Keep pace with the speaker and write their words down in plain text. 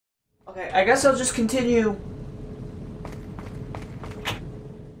Okay, I guess I'll just continue.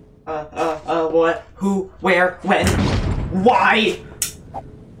 What? Who? Where? When? Why?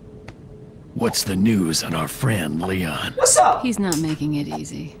 What's the news on our friend, Leon? What's up? He's not making it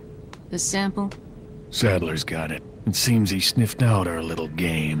easy. The sample? Sadler's got it. It seems he sniffed out our little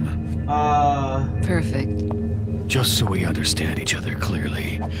game. Perfect. Just so we understand each other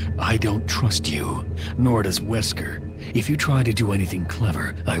clearly, I don't trust you, nor does Wesker. If you try to do anything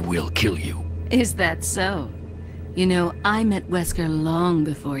clever, I will kill you. Is that so? You know, I met Wesker long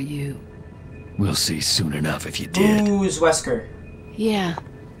before you. We'll see soon enough if you did. Who's Wesker? Yeah,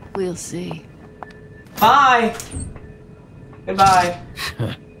 we'll see. Bye! Goodbye.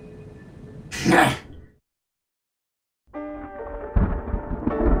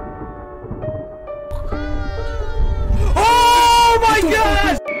 Oh my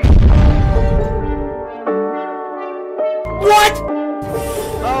god! What?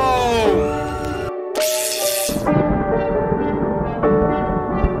 Oh!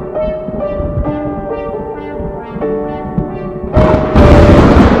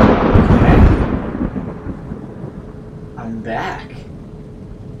 I'm back.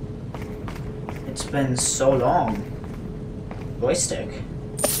 It's been so long. Joystick.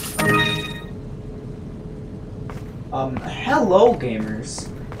 Hello gamers.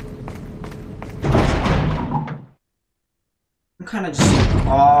 I'm kind of just in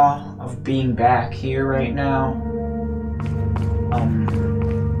awe of being back here right now.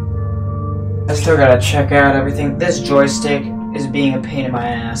 I still gotta check out everything. This joystick is being a pain in my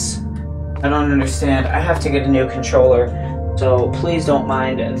ass. I don't understand. I have to get a new controller, so please don't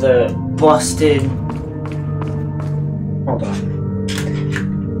mind the busted... Hold on.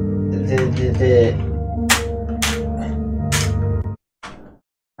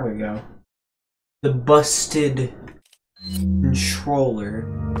 There we go. The busted controller.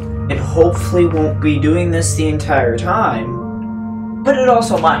 It hopefully won't be doing this the entire time, but it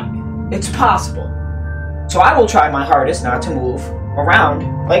also might. It's possible. So I will try my hardest not to move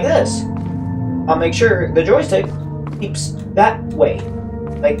around like this. I'll make sure the joystick keeps that way,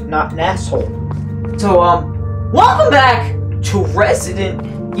 like not an asshole. So, welcome back to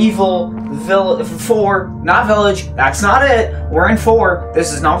Resident Evil 4, not Village. That's not it. We're in 4.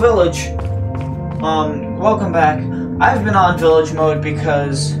 This is not Village. Welcome back. I've been on Village mode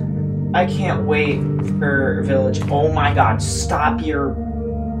because I can't wait for Village. Oh my god, stop your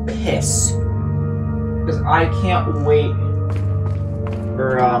piss. Because I can't wait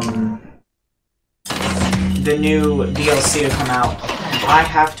for, the new DLC to come out. I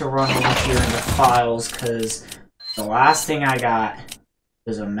have to run over here in the files because the last thing I got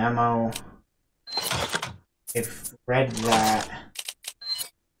was a memo. I've read that.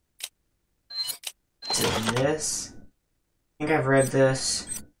 Is it this? I think I've read this.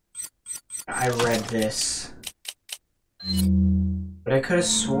 I read this. But I could have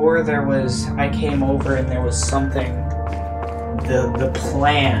swore there was... I came over and there was something... The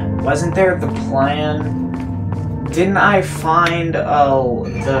plan. Wasn't there the plan? Didn't I find,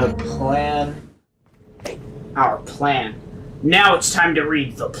 the plan? Our plan. Now it's time to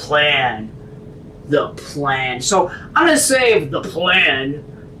read the plan. The plan. So, I'm gonna save the plan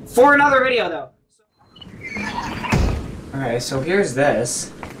for another video, though. Alright, so here's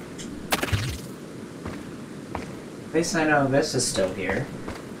this. At least I know this is still here.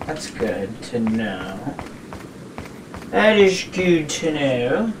 That's good to know. That is good to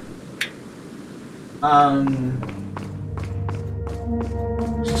know.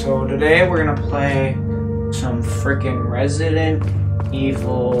 So today we're gonna play some frickin' Resident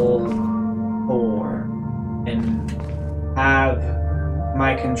Evil 4 and have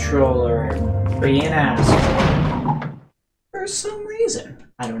my controller be an asshole for some reason.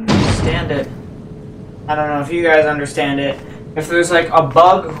 I don't understand it. I don't know if you guys understand it. If there's like a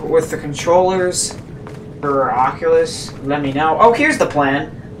bug with the controllers for Oculus, let me know. Oh, here's the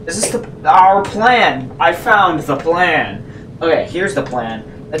plan. Is this our plan? I found the plan. Okay, here's the plan.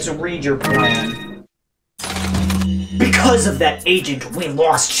 Let's read your plan. Because of that agent, we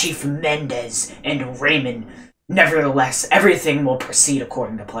lost Chief Mendez and Raymond. Nevertheless, everything will proceed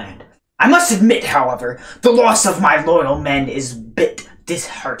according to plan. I must admit, however, the loss of my loyal men is a bit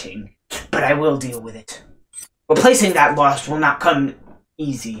disheartening, but I will deal with it. Replacing that loss will not come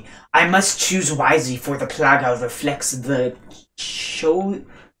easy. I must choose wisely, for the Plaga reflects the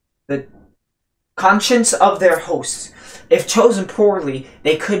conscience of their hosts. If chosen poorly,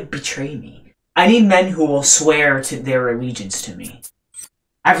 they could betray me. I need men who will swear to their allegiance to me.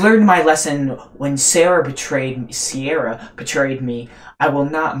 I've learned my lesson. When Sierra betrayed me, I will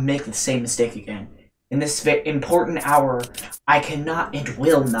not make the same mistake again. in this important hour, I cannot and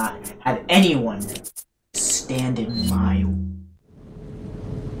will not have anyone stand in my way.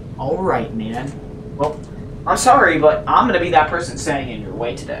 Alright, man. Well, I'm sorry, but I'm gonna be that person standing in your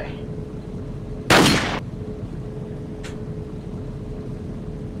way today.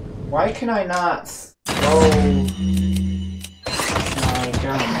 Why can I not throw my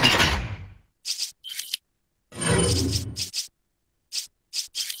gun?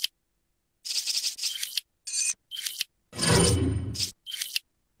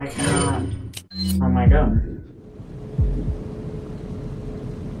 I cannot throw my gun.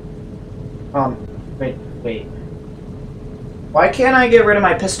 Wait. Why can't I get rid of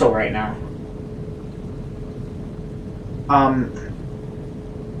my pistol right now?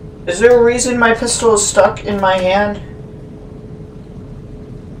 Is there a reason my pistol is stuck in my hand?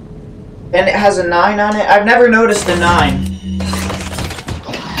 And it has a 9 on it? I've never noticed a 9.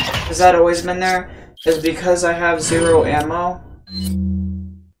 Has that always been there? Is it because I have 0 ammo?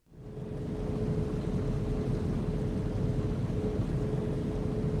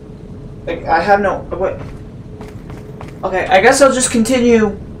 Like, I have no... What? Okay, I guess I'll just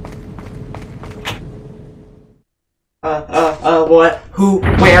continue. What? Who?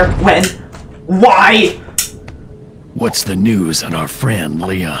 Where? When? Why? What's the news on our friend,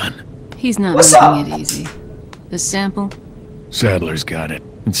 Leon? He's not What's making up? it easy. The sample? Sadler's got it.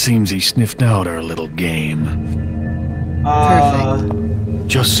 It seems he sniffed out our little game. Perfect.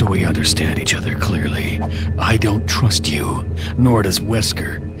 Just so we understand each other clearly, I don't trust you, nor does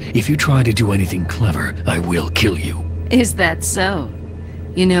Wesker. If you try to do anything clever, I will kill you. Is that so?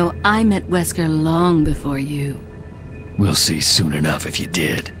 You know, I met Wesker long before you. We'll see soon enough if you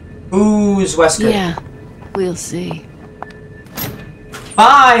did. Who's Wesker? Yeah, we'll see.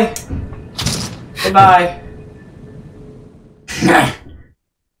 Bye! Goodbye.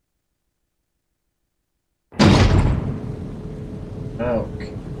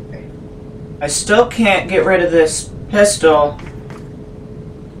 Okay. I still can't get rid of this pistol.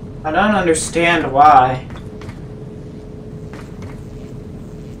 I don't understand why.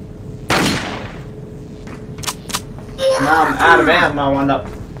 Now I'm out of ammo on the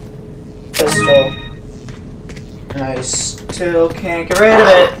pistol. And I still can't get rid of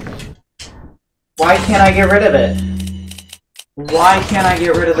it. Why can't I get rid of it? Why can't I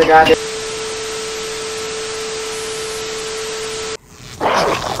get rid of the goddamn...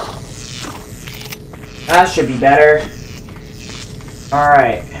 That should be better.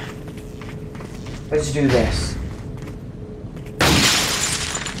 Alright. Let's do this.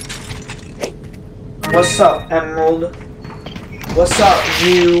 What's up, Emerald? What's up,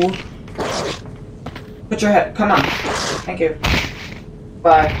 you? Put your head. Come on. Thank you.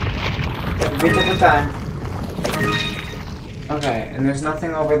 Bye. Have a beautiful time. Okay, and there's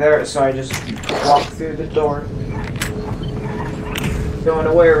nothing over there, so I just walk through the door. Don't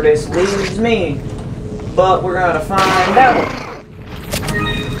know where this leads me, but we're gonna find out.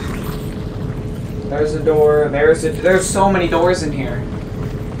 There's a door. There's so many doors in here.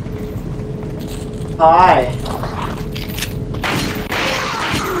 Hi.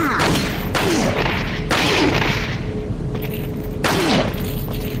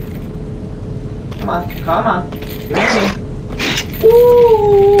 Come on, come on. Give me.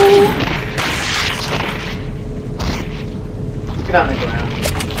 Woo! Get on the ground.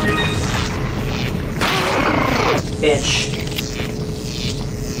 Bitch.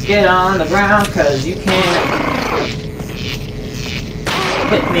 Get on the ground, cause you can't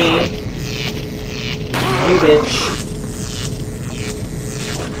hit me. You bitch.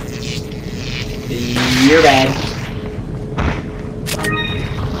 You're bad.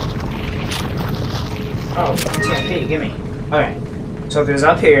 Oh, TNT, gimme. Okay. So there's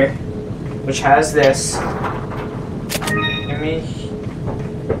up here, which has this. Gimme.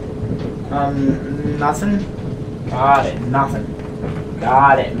 Nothing? Got it, nothing.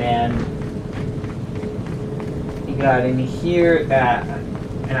 Got it, man. You got in here that,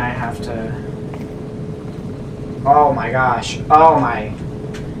 and I have to. Oh my gosh. Oh my.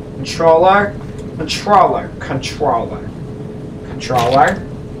 Controller? Controller. Controller. Controller.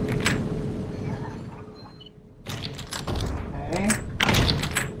 Okay.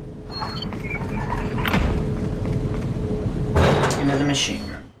 Into the machine room.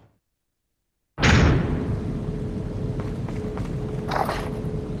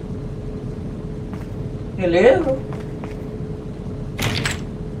 Hello?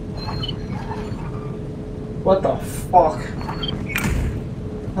 What the fuck?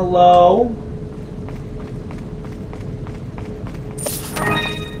 Hello?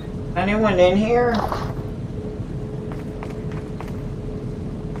 Anyone in here?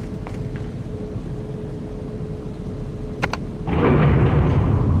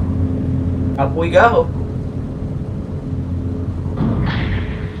 Up we go.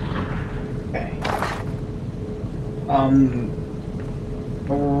 Okay.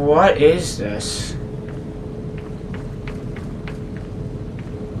 What is this?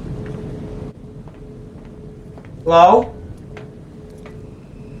 Hello?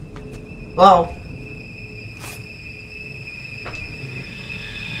 Hello?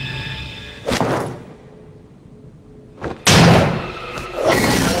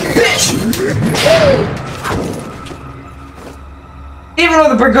 Even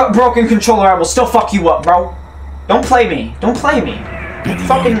with a broken controller, I will still fuck you up, bro. Don't play me. Don't play me. Been a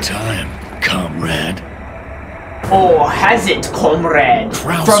Fucking long time, comrade. Oh, has it, comrade?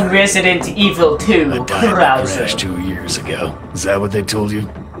 Krauser. From Resident Evil 2, I died in a crash Krauser. 2 years ago. Is that what they told you?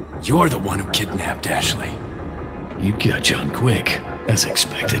 You're the one who kidnapped Ashley. You got on quick, as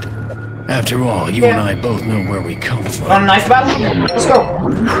expected. After all, you and I both know where we come from. Want a knife battle? Let's go.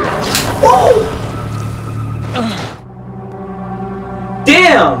 Whoa!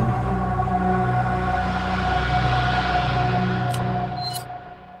 Damn!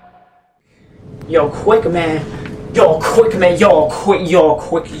 Yo, quick man. Yo, quick man. Yo, quick. Yo,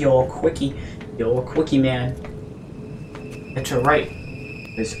 quick. Yo, quickie. Yo, quickie man. That's right.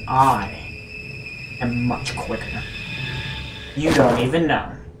 Because I am much quicker. You don't even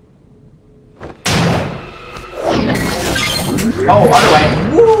know. Oh, other way.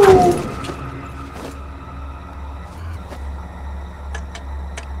 Woo!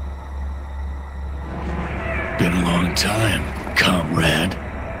 Been a long time, comrade.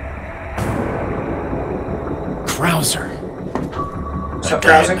 Krauser. So, I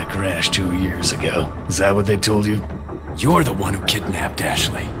died in Krauser? a crash 2 years ago. Is that what they told you? You're the one who kidnapped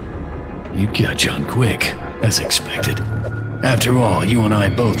Ashley. You got on quick, as expected. After all, you and I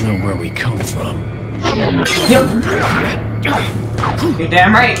both know where we come from. Yep. You're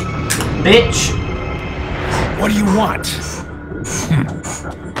damn right, bitch. What do you want?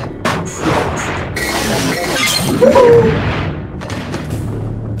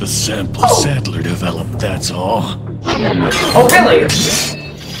 The sample Sadler developed, that's all. Oh, really?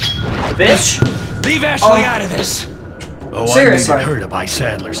 Bitch. Leave Ashley out of this! Oh, Seriously. I made it hurt by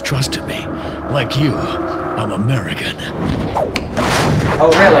Sadler's trust in me. Like you, I'm American.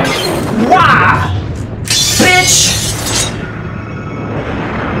 Oh, really? Wah! Bitch!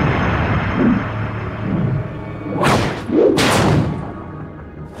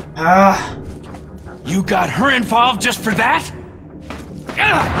 You got her involved just for that?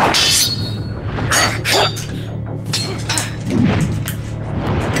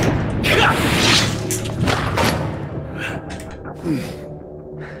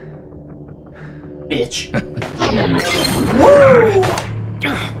 Bitch. Woo!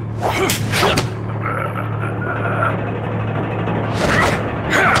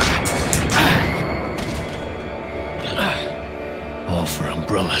 All for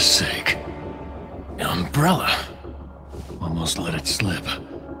Umbrella's sake. Umbrella? Almost let it slip.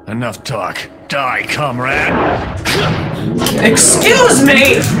 Enough talk. Die, comrade! Excuse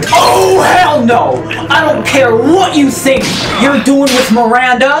me? Oh, hell no! I don't care what you think you're doing with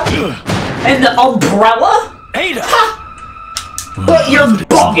Miranda and the umbrella, Ada! but you're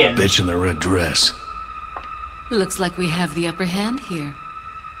bugging. Bitch in the red dress. Looks like we have the upper hand here.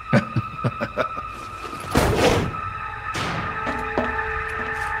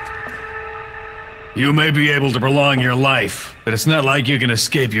 You may be able to prolong your life, but it's not like you can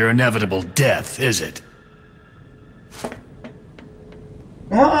escape your inevitable death, is it?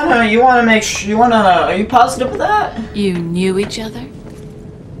 Are you positive with that? You knew each other?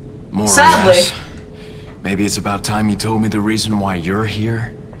 More or Sadly. less. Maybe it's about time you told me the reason why you're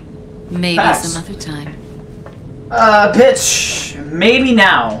here. Maybe Pass. some other time. Bitch, maybe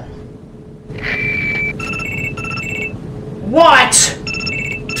now. What?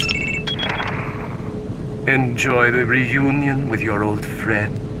 Enjoy the reunion with your old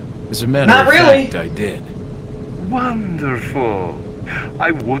friend. As a matter Not of really. fact, I did. Wonderful. I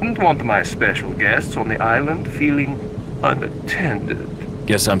wouldn't want my special guests on the island feeling unattended.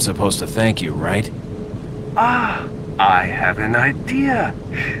 Guess I'm supposed to thank you, right? Ah, I have an idea.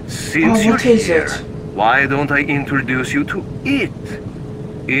 Since Oh, you're what is here, it? why don't I introduce you to it?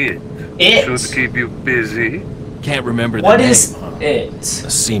 It It? should keep you busy. Can't remember the What name. is it? A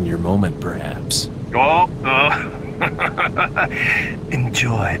senior moment, perhaps. Oh,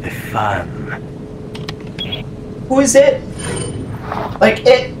 enjoy the fun. Who is it? Like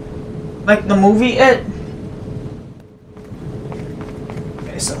it? Like the movie It?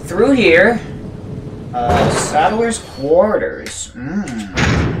 Okay, so through here. Sadler's quarters.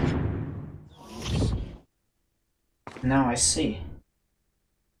 Now I see.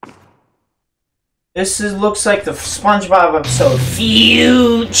 looks like the SpongeBob episode.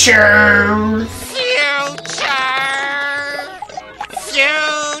 Future!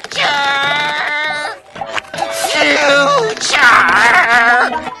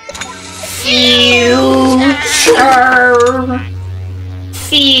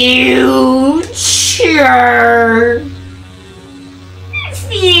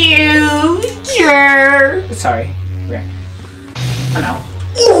 Future! Sorry. Okay. Oh no.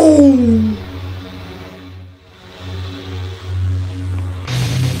 Ooh!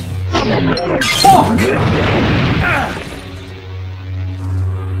 Fuck!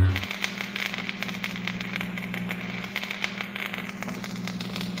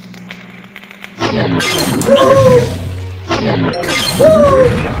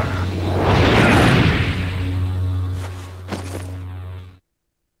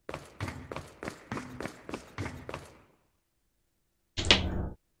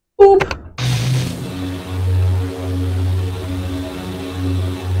 Boop.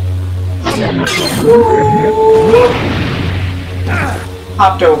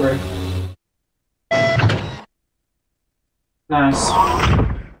 Hopped over. Nice.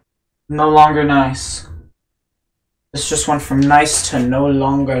 No longer nice. This just went from nice to no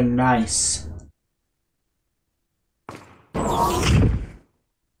longer nice.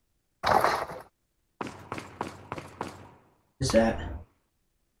 Is that?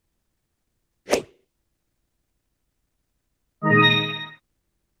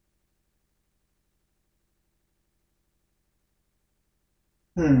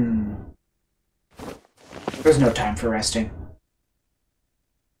 There's no time for resting.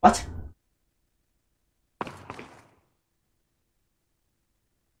 What?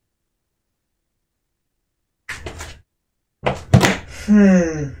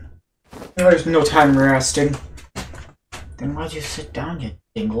 There's no time resting. Then why'd you sit down, you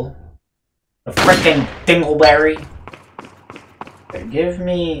dingle? The frickin' dingleberry! Give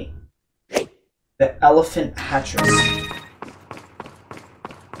me the elephant hatchet.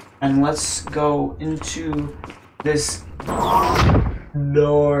 And let's go into this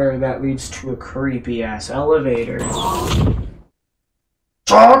door that leads to a creepy ass elevator.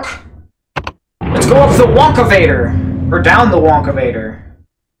 Talk! Let's go up the Wonkavator! Or down the Wonkavator.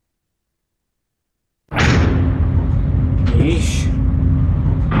 Yeesh.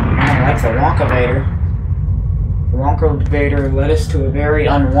 I like the Wonkavator. The Wonkavator led us to a very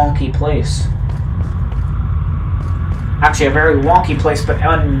unwonky place. Actually, a very wonky place, but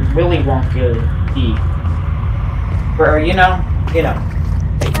really wonky. Where, you know.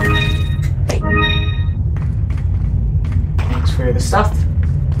 Thanks for the stuff.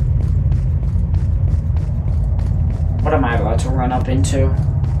 What am I about to run up into?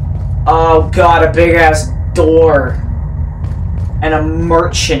 Oh god, a big ass door. And a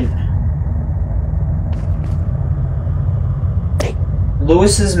merchant.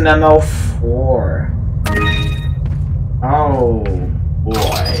 Lewis's Memo 4. Oh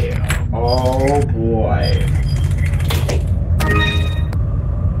boy. Oh boy.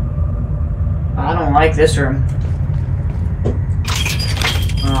 I don't like this room.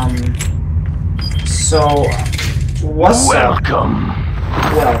 So what's Welcome.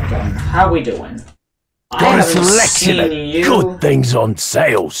 Welcome. How we doing? Got a selection of good things on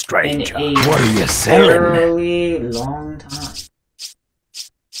sale, stranger. What are you selling? Fairly long time.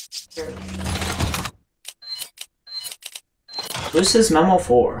 Lewis's Memo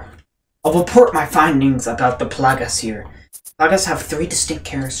 4. I'll report my findings about the Plagas here. Plagas have 3 distinct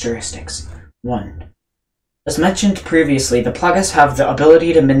characteristics. 1. As mentioned previously, the Plagas have the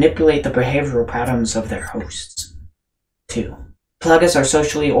ability to manipulate the behavioral patterns of their hosts. 2. Plagas are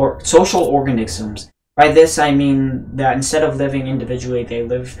social organisms. By this I mean that instead of living individually, they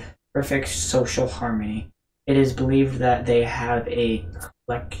live perfect social harmony. It is believed that they have a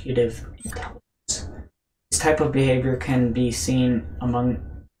collective intelligence. This type of behavior can be seen among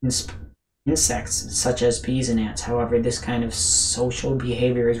insects such as bees and ants. However, this kind of social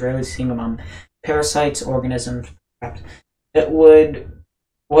behavior is rarely seen among parasites, organisms. It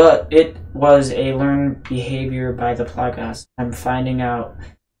was a learned behavior by the Plagas. I'm finding out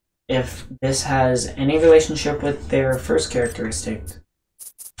if this has any relationship with their first characteristic.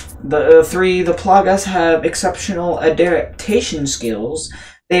 The Plagas have exceptional adaptation skills.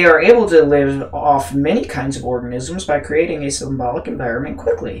 They are able to live off many kinds of organisms by creating a symbolic environment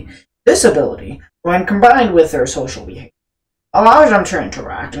quickly. This ability, when combined with their social behavior, allows them to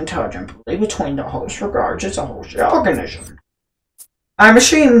interact intelligently between the host regarded as a host organism. I'm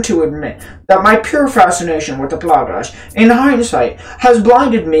ashamed to admit that my pure fascination with the Plagas, in hindsight, has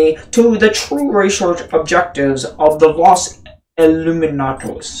blinded me to the true research objectives of the Los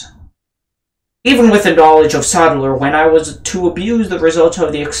Illuminatos. Even with the knowledge of Sadler, when I was to abuse the results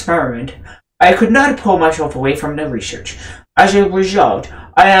of the experiment, I could not pull myself away from the research. As a result,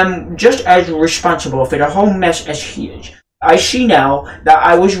 I am just as responsible for the whole mess as he is. I see now that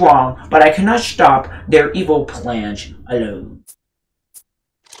I was wrong, but I cannot stop their evil plans alone.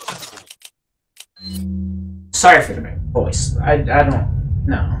 Sorry for the voice. I don't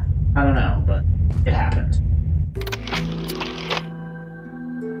know. I don't know, but it happened.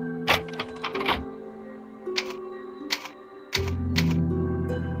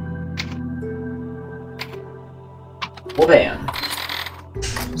 Well, bam.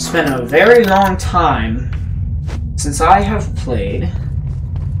 It's been a very long time since I have played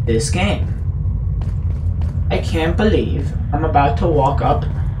this game. I can't believe I'm about to walk up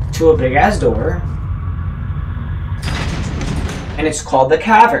to a big ass door, and it's called the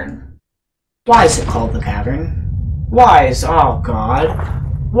Cavern. Why is it called the Cavern? Why is, oh god,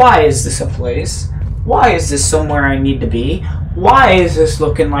 why is this a place? Why is this somewhere I need to be? Why is this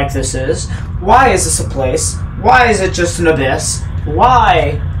looking like this is? Why is this a place? Why is it just an abyss?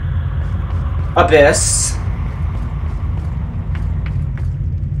 Why? Abyss.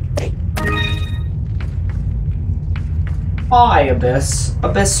 Why, Abyss?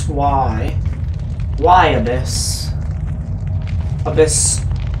 Abyss, why? Why, Abyss? Abyss.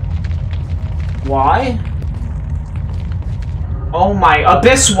 Why? Oh my,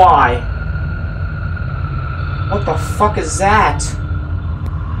 Abyss, why? What the fuck is that?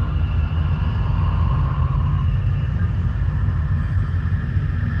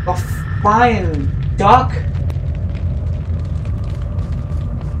 A flying duck?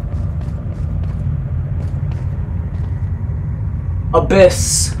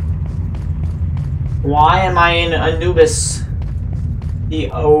 Abyss. Why am I in Anubis? The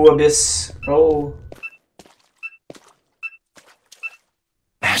Abyss. Oh.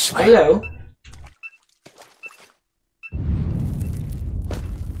 Ashley. Hello.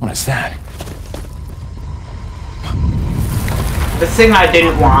 What is that? The thing I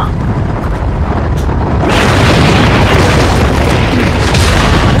didn't want.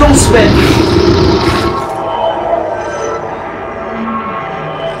 Don't spin!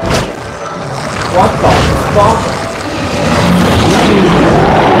 What the fuck?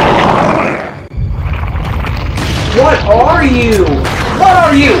 What are you? What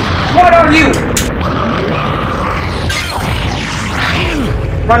are you? What are you?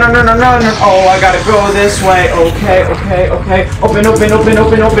 Run, run, run, run, run. Oh, I gotta go this way. Okay, okay, okay. Open, open, open,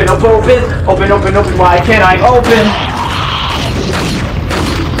 open, open, open, open. Open, open, open. Why can't I open?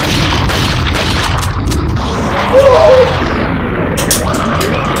 Whoa.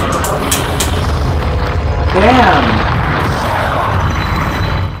 Damn.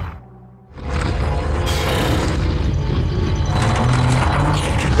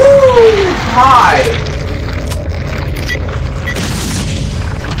 Woo. Hi.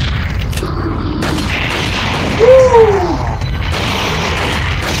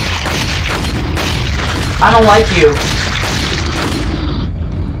 I don't like you.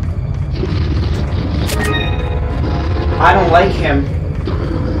 I don't like him.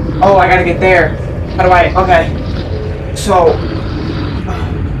 Oh, I gotta get there. How do I? Okay. So.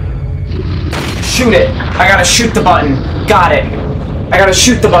 Shoot it. I gotta shoot the button. Got it. I gotta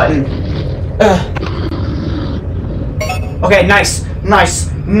shoot the button. Okay, nice.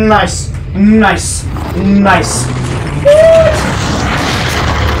 Nice. Nice. Nice. Nice.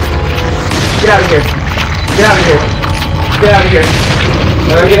 Get out of here. Get out of here. Get out of here.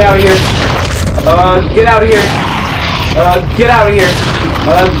 Get out of here. Get out of here. Get out of here.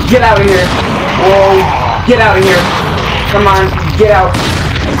 Get out of here. Whoa. Get out of here. Come on. Get out.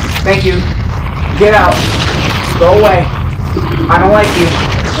 Thank you. Get out. Go away. I don't like you.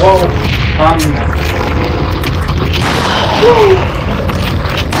 Whoa. Woo.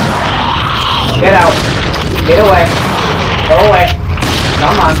 Get out. Get away. Go away.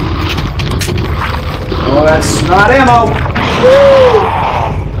 Come on. Oh, that's not ammo! Woo!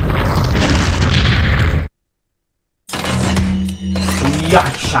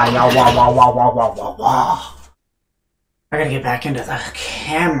 Yasha, ya, wah, wah, wah, wah, wah, wah, wah. I gotta get back into the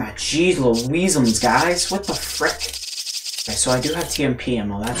camera. Jeez Louiseums, guys. What the frick? Okay, so I do have TMP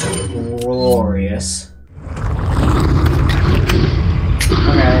ammo. That's glorious.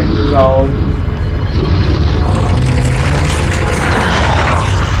 Okay, so...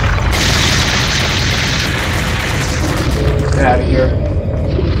 Get out of here.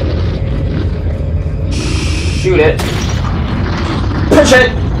 Shoot it. Push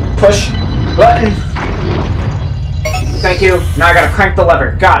it! Push. Button. Thank you. Now I gotta crank the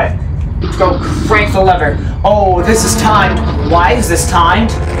lever. Got it. Let's go crank the lever. Oh, this is timed. Why is this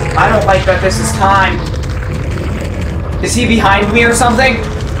timed? I don't like that this is time. Is he behind me or something?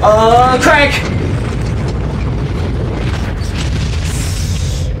 Crank!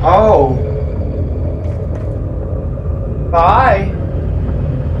 Oh. Bye.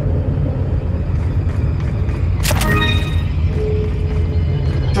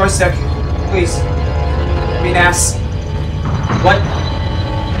 Joystick, please. Be an ass. What?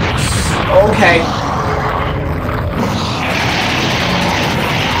 Okay.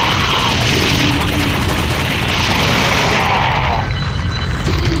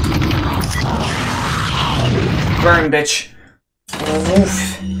 Burn, bitch.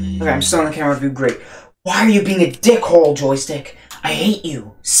 Oof. Okay, I'm still in the camera view. Great. Why are you being a dickhole, Joystick? I hate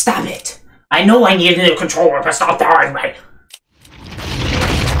you. Stop it. I know I need a new controller, but stop bothering me.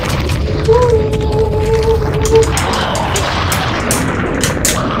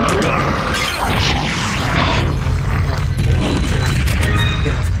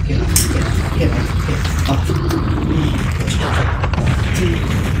 Get off.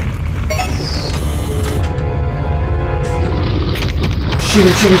 Shoot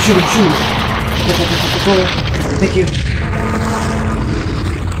him. Thank you.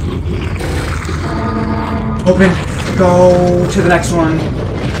 Open. Go to the next one.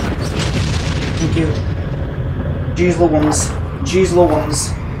 Thank you. Jeez Louise.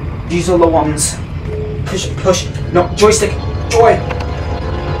 Push. No, joystick. Joy.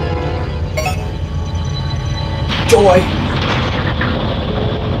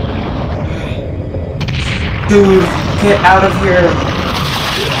 Dude, get out of here.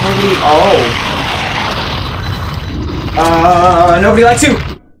 Nobody likes you.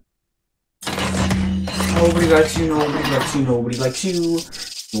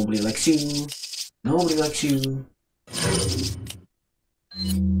 Nobody likes you.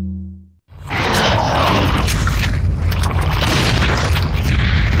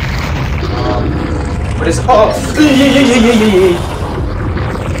 What is?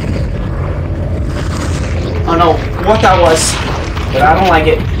 Oh no, what that was? But I don't like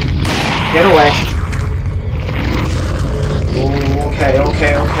it. Get away. Okay.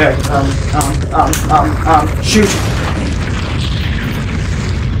 Shoot.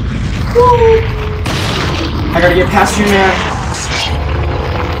 Woo! I gotta get past you, man.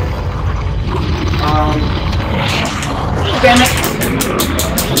 Damn it.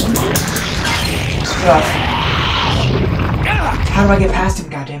 How do I get past him?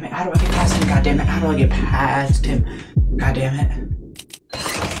 God damn it.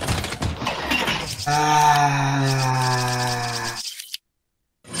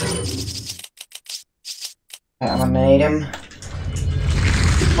 I'm gonna nade him.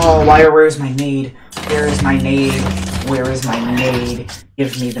 Oh, where's my nade? Where is my nade?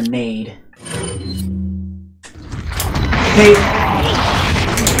 Give me the nade. Hey.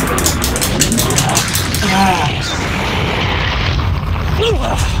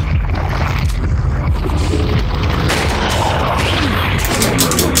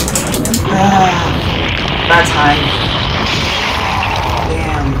 Bad time.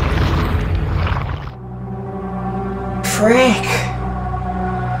 Damn. Frick.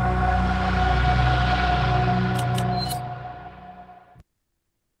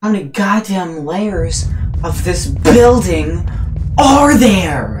 How many goddamn layers of this building are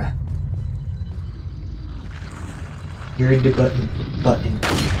there? You're the button.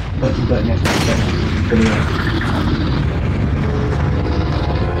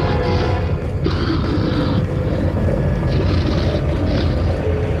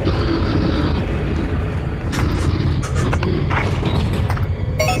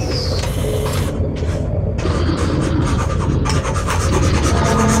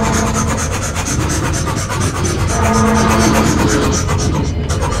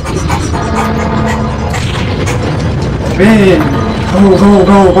 Man!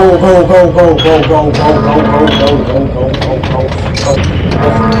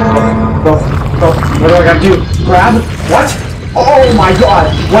 Go! What do I gotta do? Grab? What? Oh my god!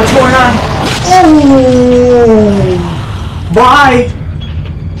 What's going on? Oh! Bye!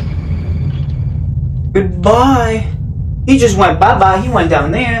 Goodbye! He just went bye-bye. He went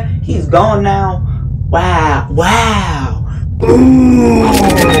down there. He's gone now. Wow! Ooh!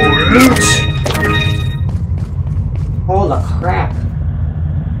 Loot! Holy crap.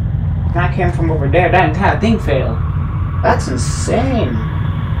 That came from over there. That entire thing failed. That's insane.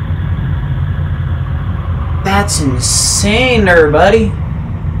 That's insane, everybody.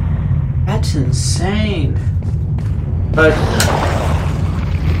 That's insane. But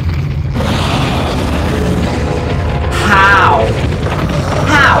how?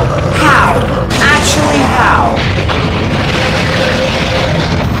 Actually, how?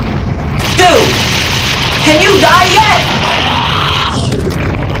 die yet!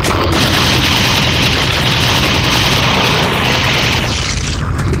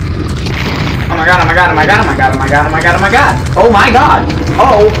 Oh my god, oh my god, oh my god, oh my god, oh my god, oh my god, oh my god! Oh my god!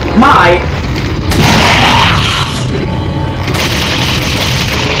 Oh my!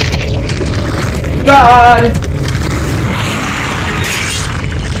 God!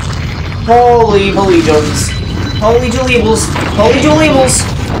 Holy Joliebles. Holy Joliebles. Holy Joliebles.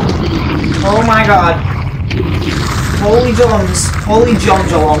 Oh my god. Holy Jums. Holy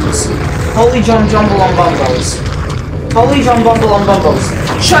Jum-Jums. Holy Jum-Jumble-Bumbos. Holy Jum-Bumble-Bumbos.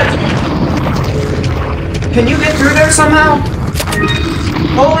 Shut! Can you get through there somehow?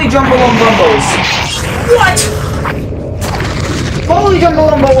 Holy Jumble-Bumbos. What? Holy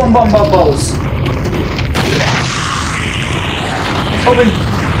Jumble-Bumbos. Open.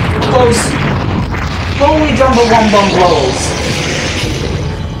 Close. Holy Jumble-Bumbos.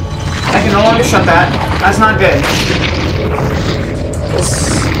 I can no longer shut that. That's not good.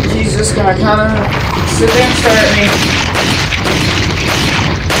 He's just gonna kinda sit there and stare at me.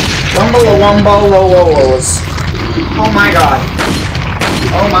 Jumble-Wumbo-Lo-Lo-Los. Oh my god.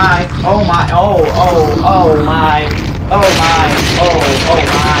 Oh my. Oh my. Oh, oh, oh my. Oh my. Oh, oh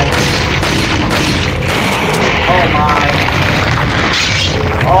my. Oh my.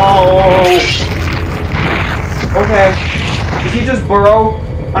 Oh. Okay. Did he just burrow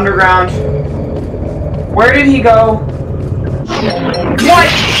underground? Where did he go? What?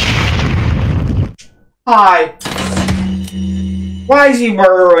 Hi. Why is he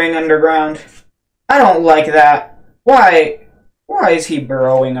burrowing underground? I don't like that. Why? Why is he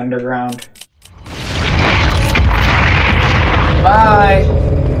burrowing underground? Bye.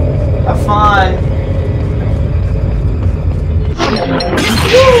 Have fun.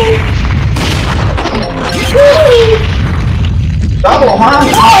 Woo! Woo! Double, huh?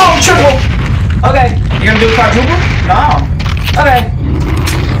 Oh, triple! Okay. You gonna do a quadruple? No. Okay.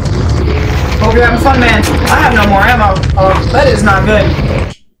 Hope you're having fun, man. I have no more ammo. Oh, that is not good.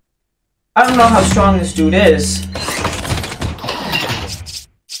 I don't know how strong this dude is.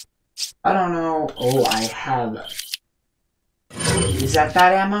 I don't know. Oh, I have... Is that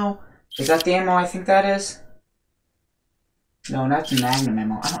ammo? Is that the ammo I think that is? No, that's Magnum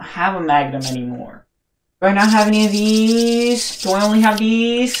ammo. I don't have a Magnum anymore. Do I not have any of these? Do I only have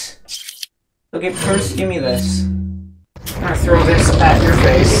these? Okay, first give me this. I'm gonna throw this at your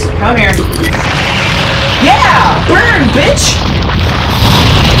face. Come here. Yeah! Burn, bitch!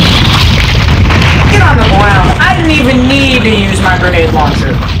 Get on the ground. I didn't even need to use my grenade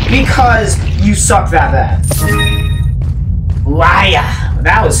launcher. Because you suck that bad. Liar!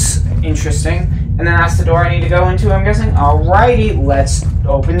 That was interesting. And then that's the door I need to go into, I'm guessing? Alrighty, let's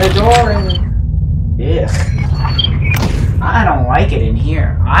open the door and... Ugh. I don't like it in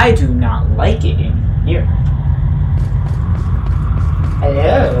here. I do not like it in here.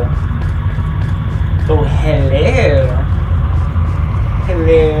 Hello? Oh, hello?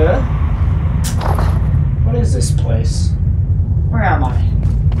 Hello? What is this place? Where am I?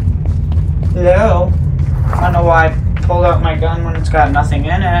 Hello? I don't know why I pulled out my gun when it's got nothing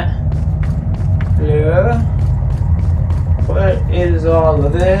in it. Hello? What is all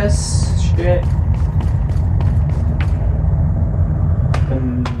of this shit? The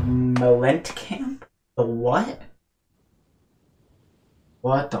Milent camp? The what?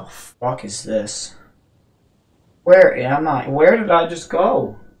 What the fuck is this? Where am I? Where did I just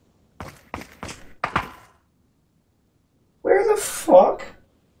go? Where the fuck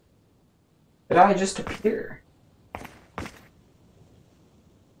did I just appear?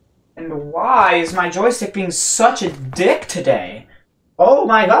 And why is my joystick being such a dick today? Oh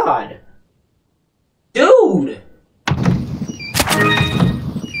my god. Dude!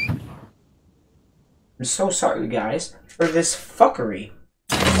 I'm so sorry, guys, for this fuckery.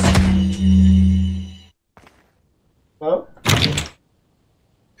 Hello?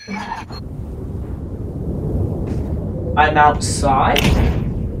 I'm outside?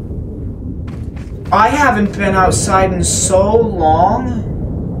 I haven't been outside in so long.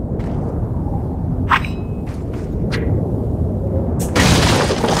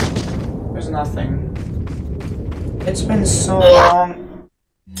 There's nothing. It's been so long.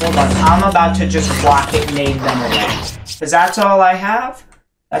 Hold on, I'm about to just rocket nade them away. Because that's all I have.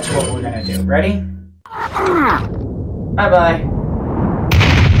 That's what we're gonna do. Ready? Bye-bye.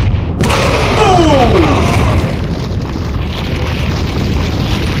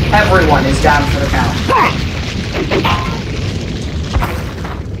 Everyone is down for the count.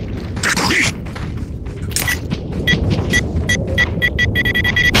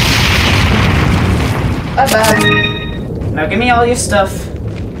 Bye-bye. Now give me all your stuff.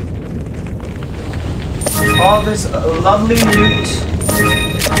 All this lovely loot.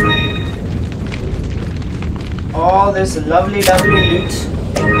 All this lovely, lovely loot.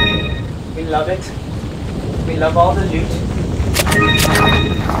 We love it. We love all the loot.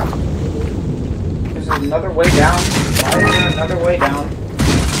 There's another way down. Why is there another way down?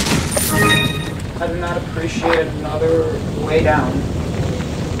 I do not appreciate another way down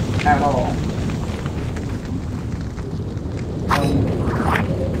at all.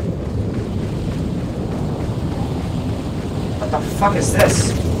 What the fuck is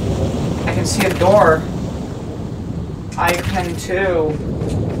this? I can see a door. I can too.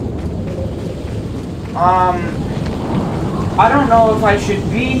 I don't know if I should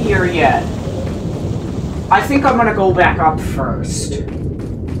be here yet. I think I'm gonna go back up first.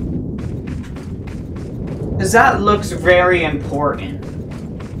 Because that looks very important.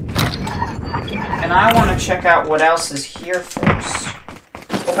 And I want to check out what else is here first.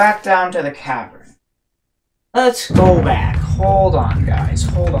 Go back down to the cavern. Let's go back. Hold on, guys.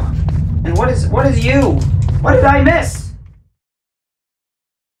 Hold on. And what is you? What did I miss?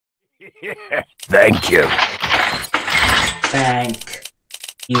 Thank you. Thank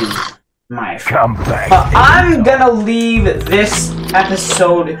you, my friend. Come back. I'm gonna leave this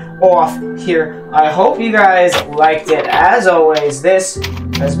episode off here. I hope you guys liked it. As always, this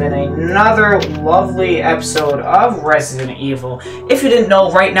has been another lovely episode of Resident Evil. If you didn't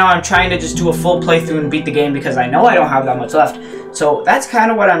know, right now I'm trying to just do a full playthrough and beat the game because I know I don't have that much left. So that's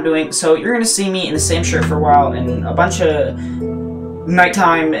kind of what I'm doing. So you're gonna see me in the same shirt for a while and a bunch of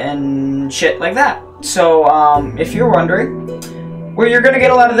nighttime and shit like that. So if you're wondering, well, you're gonna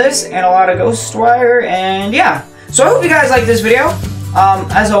get a lot of this and a lot of Ghostwire, and yeah. So I hope you guys like this video.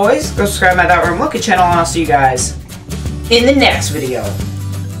 As always, go subscribe to my That Room Wookie channel, and I'll see you guys in the next video.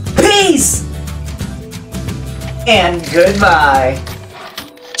 Peace! And goodbye.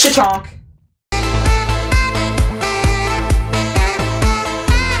 Cha-chonk.